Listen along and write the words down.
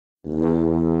What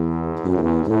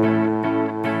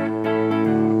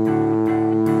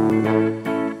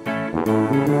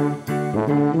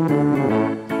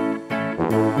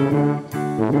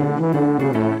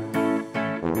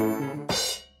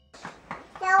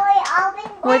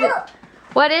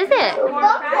is it?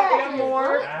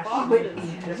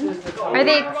 Are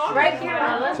they? Right here.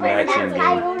 It's a matching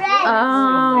game.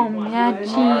 Oh, matching.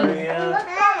 It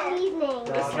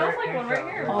smells like one right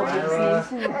here.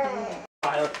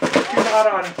 Not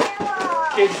on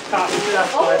kids' top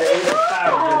stuff by the 8,000.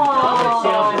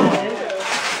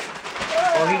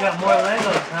 Oh, he got more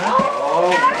Legos, huh? Oh,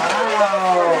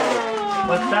 wow.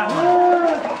 What's that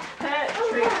one? Pet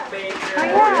treat baker. Oh,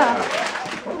 yeah.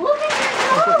 Look at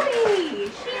her doggy.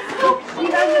 She's so cute. She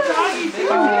has a doggy too.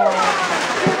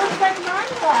 She looks like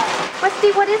Martha. Westy,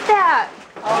 what is that?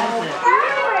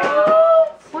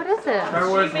 Oh, What is it? Star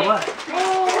Wars what?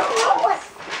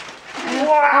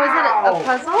 Oh, is it a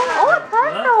puzzle? Oh, a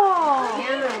puzzle!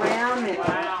 and around it.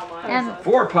 And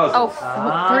 4 puzzles.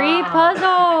 oh, 3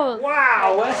 puzzles.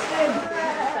 Wow, Weston.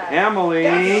 Emily.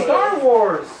 That's Star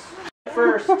Wars.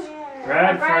 First.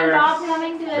 Red first.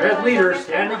 Red leader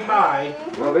standing by.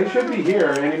 Well, they should be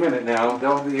here any minute now.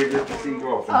 They'll be here just to see you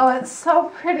open. Oh, it's so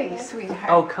pretty, sweetheart.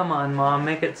 Oh, come on, Mom.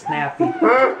 Make it snappy.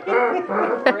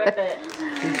 Rip it.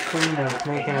 She's clean up,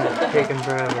 making it taking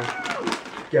forever.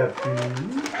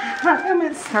 How come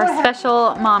it's so Our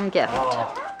special mom gift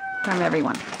Oh, from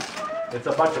everyone. it's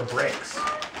a bunch of bricks.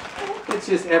 It's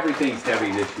just everything's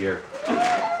heavy this year.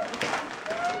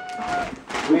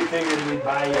 We figured we'd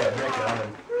buy you a brick oven.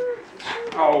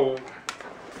 Oh.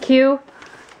 Q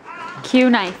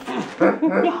knife.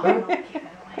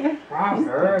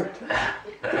 Robert.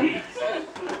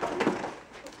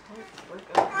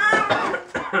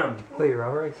 Wait,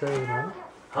 Robert, I said no?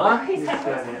 Huh? He's got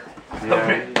it.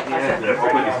 Yeah, he had to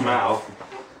open his mouth.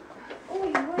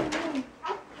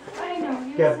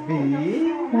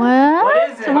 What? What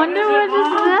is it? I wonder what is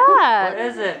What that?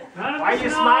 is it? Why are you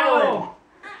smiling?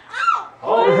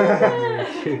 Oh.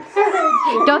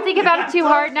 Don't think about it too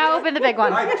hard. Now open the big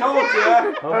one. I told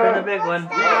you. Open the big one. You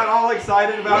got all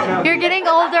excited about nothing. You're getting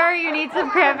older. You need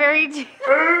some cranberry juice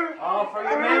Oh, for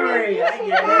your memory. I get it.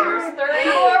 There's 30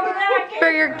 more with that. for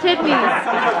your kidneys.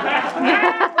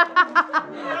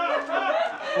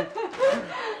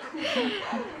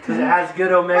 Because it has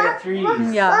good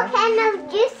omega-3s. Yeah. What kind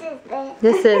of juice is this?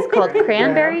 This is called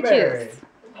cranberry juice.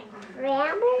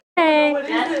 Cranberry? Hey,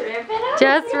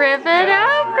 just rip it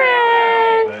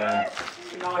open.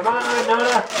 Come on,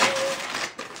 Nona.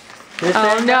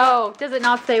 Oh no! Does it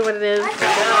not say what it is?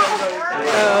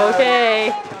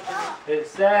 Okay. It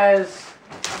says...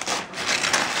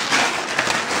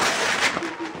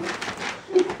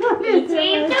 You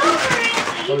taped over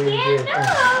it, so you can't know.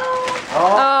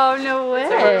 Oh no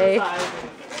way!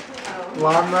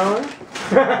 Lawnmower?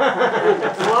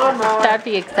 Lawnmower. That'd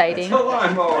be exciting. It's a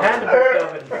lawnmower. And a brick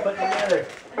oven put together.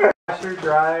 Washer,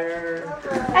 dryer,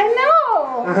 I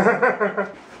know.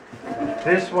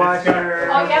 dishwasher,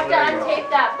 Oh, you have to untape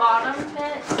that bottom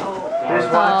bit. dishwasher.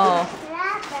 Oh.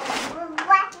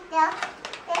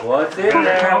 What's in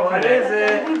there? What is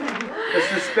it? The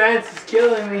suspense is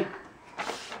killing me.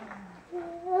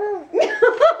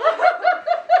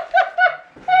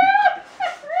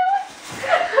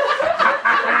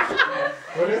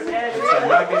 What is it? It's a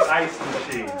nugget ice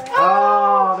machine.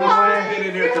 Oh, She's been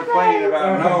in here complaining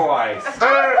about no ice.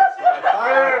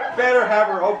 I better have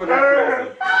her open her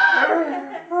present.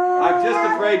 I'm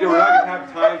just afraid that we're not going to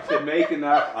have time to make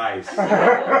enough ice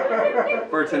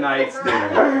for tonight's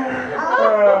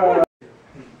dinner.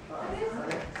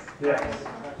 Yes.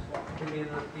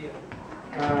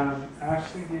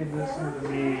 Ashley gave this one to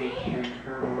me and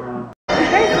her mom.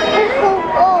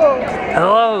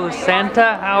 Hello,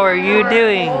 Santa. How are you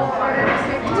doing?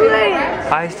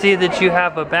 I see that you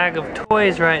have a bag of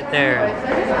toys right there.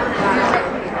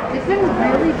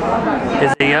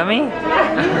 Is it yummy?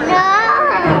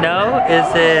 No. No? Is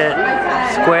it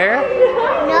square?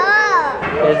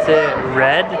 No. Is it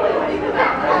red?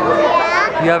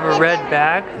 Yeah. You have a red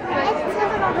bag? It's a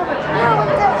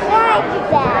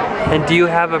white bag. And do you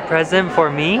have a present for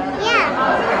me?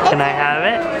 Yeah. Can I have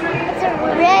it? It's a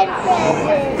red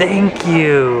present. Thank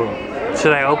you.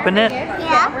 Should I open it?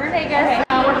 Yeah. We're here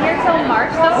till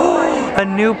March though. A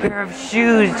new pair of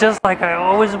shoes, just like I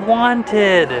always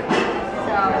wanted.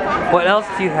 What else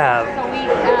do you have? So we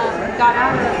got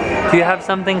out. Do you have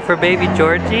something for baby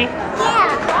Georgie?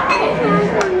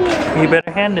 Yeah. You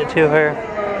better hand it to her.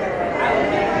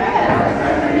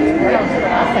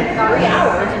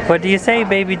 What do you say,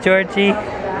 baby Georgie?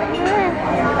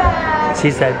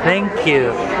 She said, thank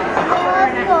you.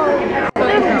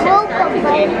 Welcome,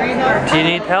 baby. Do you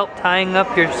need help tying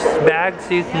up your bag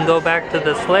so you can go back to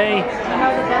the sleigh? I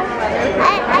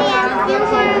have two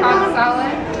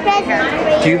more presents for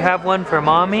you. Do you have one for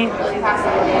mommy?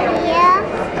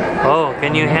 Yeah. Oh,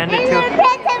 can you hand it to her?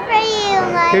 Present for you,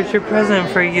 Mom. Here's your present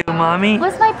for you, mommy.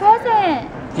 What's my present?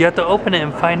 You have to open it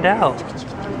and find out.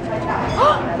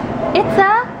 It's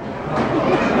a...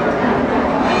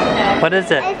 What is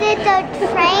it? Is it a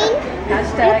train?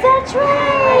 It's a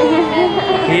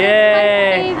train!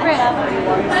 Yay! My favorite.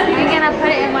 I'm gonna put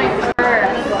it in my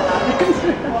purse.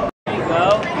 There you go.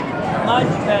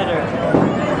 Much better.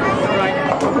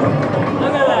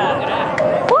 Look at that.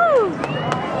 Woo!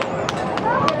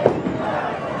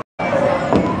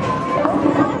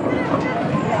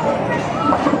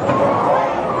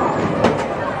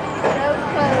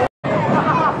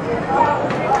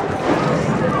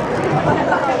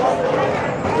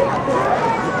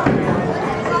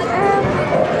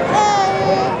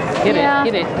 Get Yeah.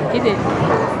 it, get it, get it,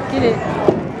 get it.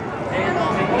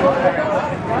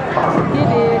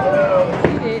 Get it.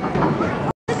 Get it.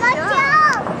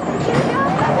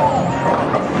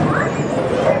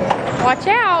 Watch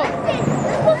out!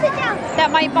 That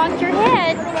might bonk your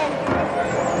head.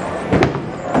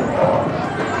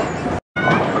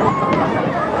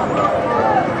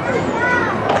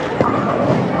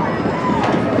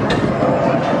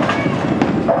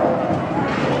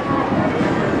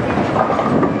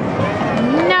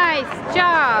 Nice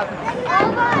job.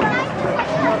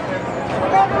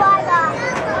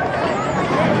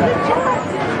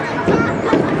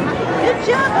 Good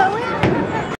job, Owen.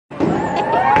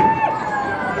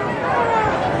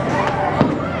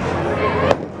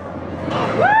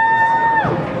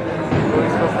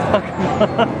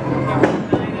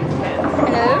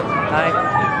 Hello? Hi.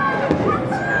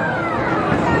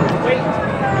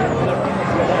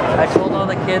 I told all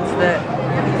the kids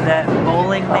that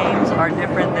bowling names are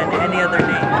different than any other name.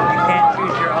 You can't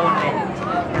choose your own name.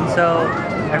 And so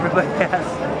everybody has.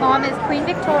 Mom is Queen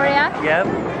Victoria. Yep.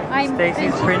 I'm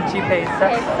Stacy's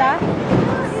Principessa. Pesa.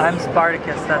 I'm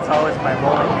Spartacus. That's always my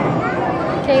bowling name.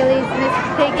 Kaylee's Miss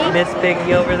Piggy. Miss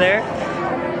Piggy over there.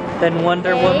 Then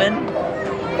Wonder A. Woman.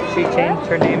 She changed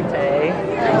her name to A. I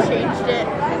changed it.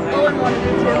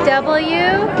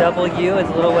 W. W is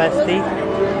Little Westy.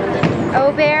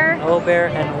 O-Bear. Obear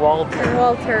and Walter.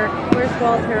 Walter. Where's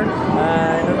Walter? I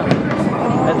don't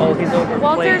know. Oh, he's over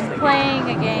Walter's playing.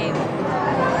 playing a game.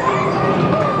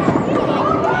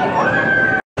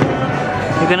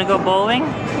 You gonna go bowling?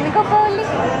 Can we go bowling?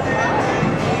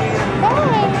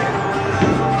 Hey.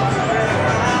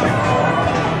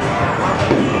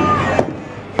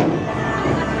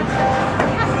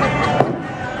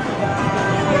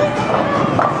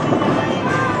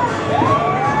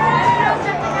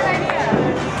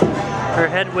 Her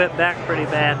head whipped back pretty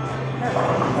bad.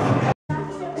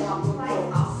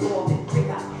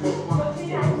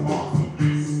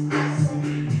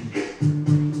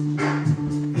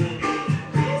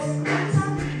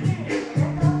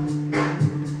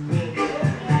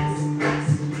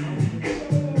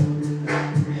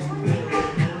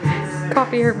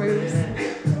 Copy her moves.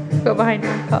 Go behind her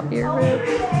and copy her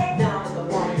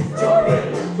moves.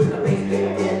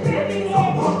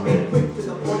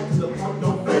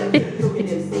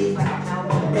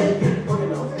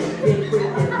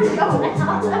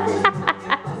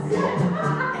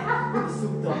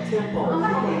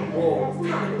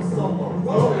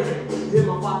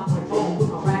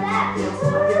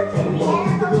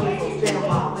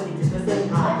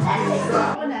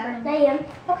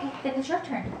 Okay, then it's your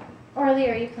turn. Or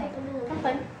Leah, are you playing? I'm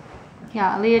playing.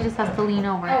 Yeah, Leah just has to lean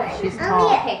over. Oh, She's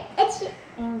tall. Okay, it's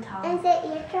I'm tall. is it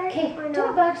your turn? Okay, or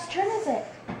no? Doug's turn is it?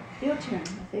 Your turn, I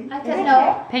think. I said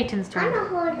no. Peyton's I'm turn. not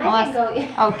holding. Well, I can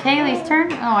that's- go. Oh, Kaylee's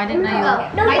turn? Oh, I didn't know you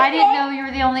were. No, I didn't know you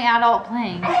were the only adult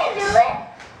playing. I can do it.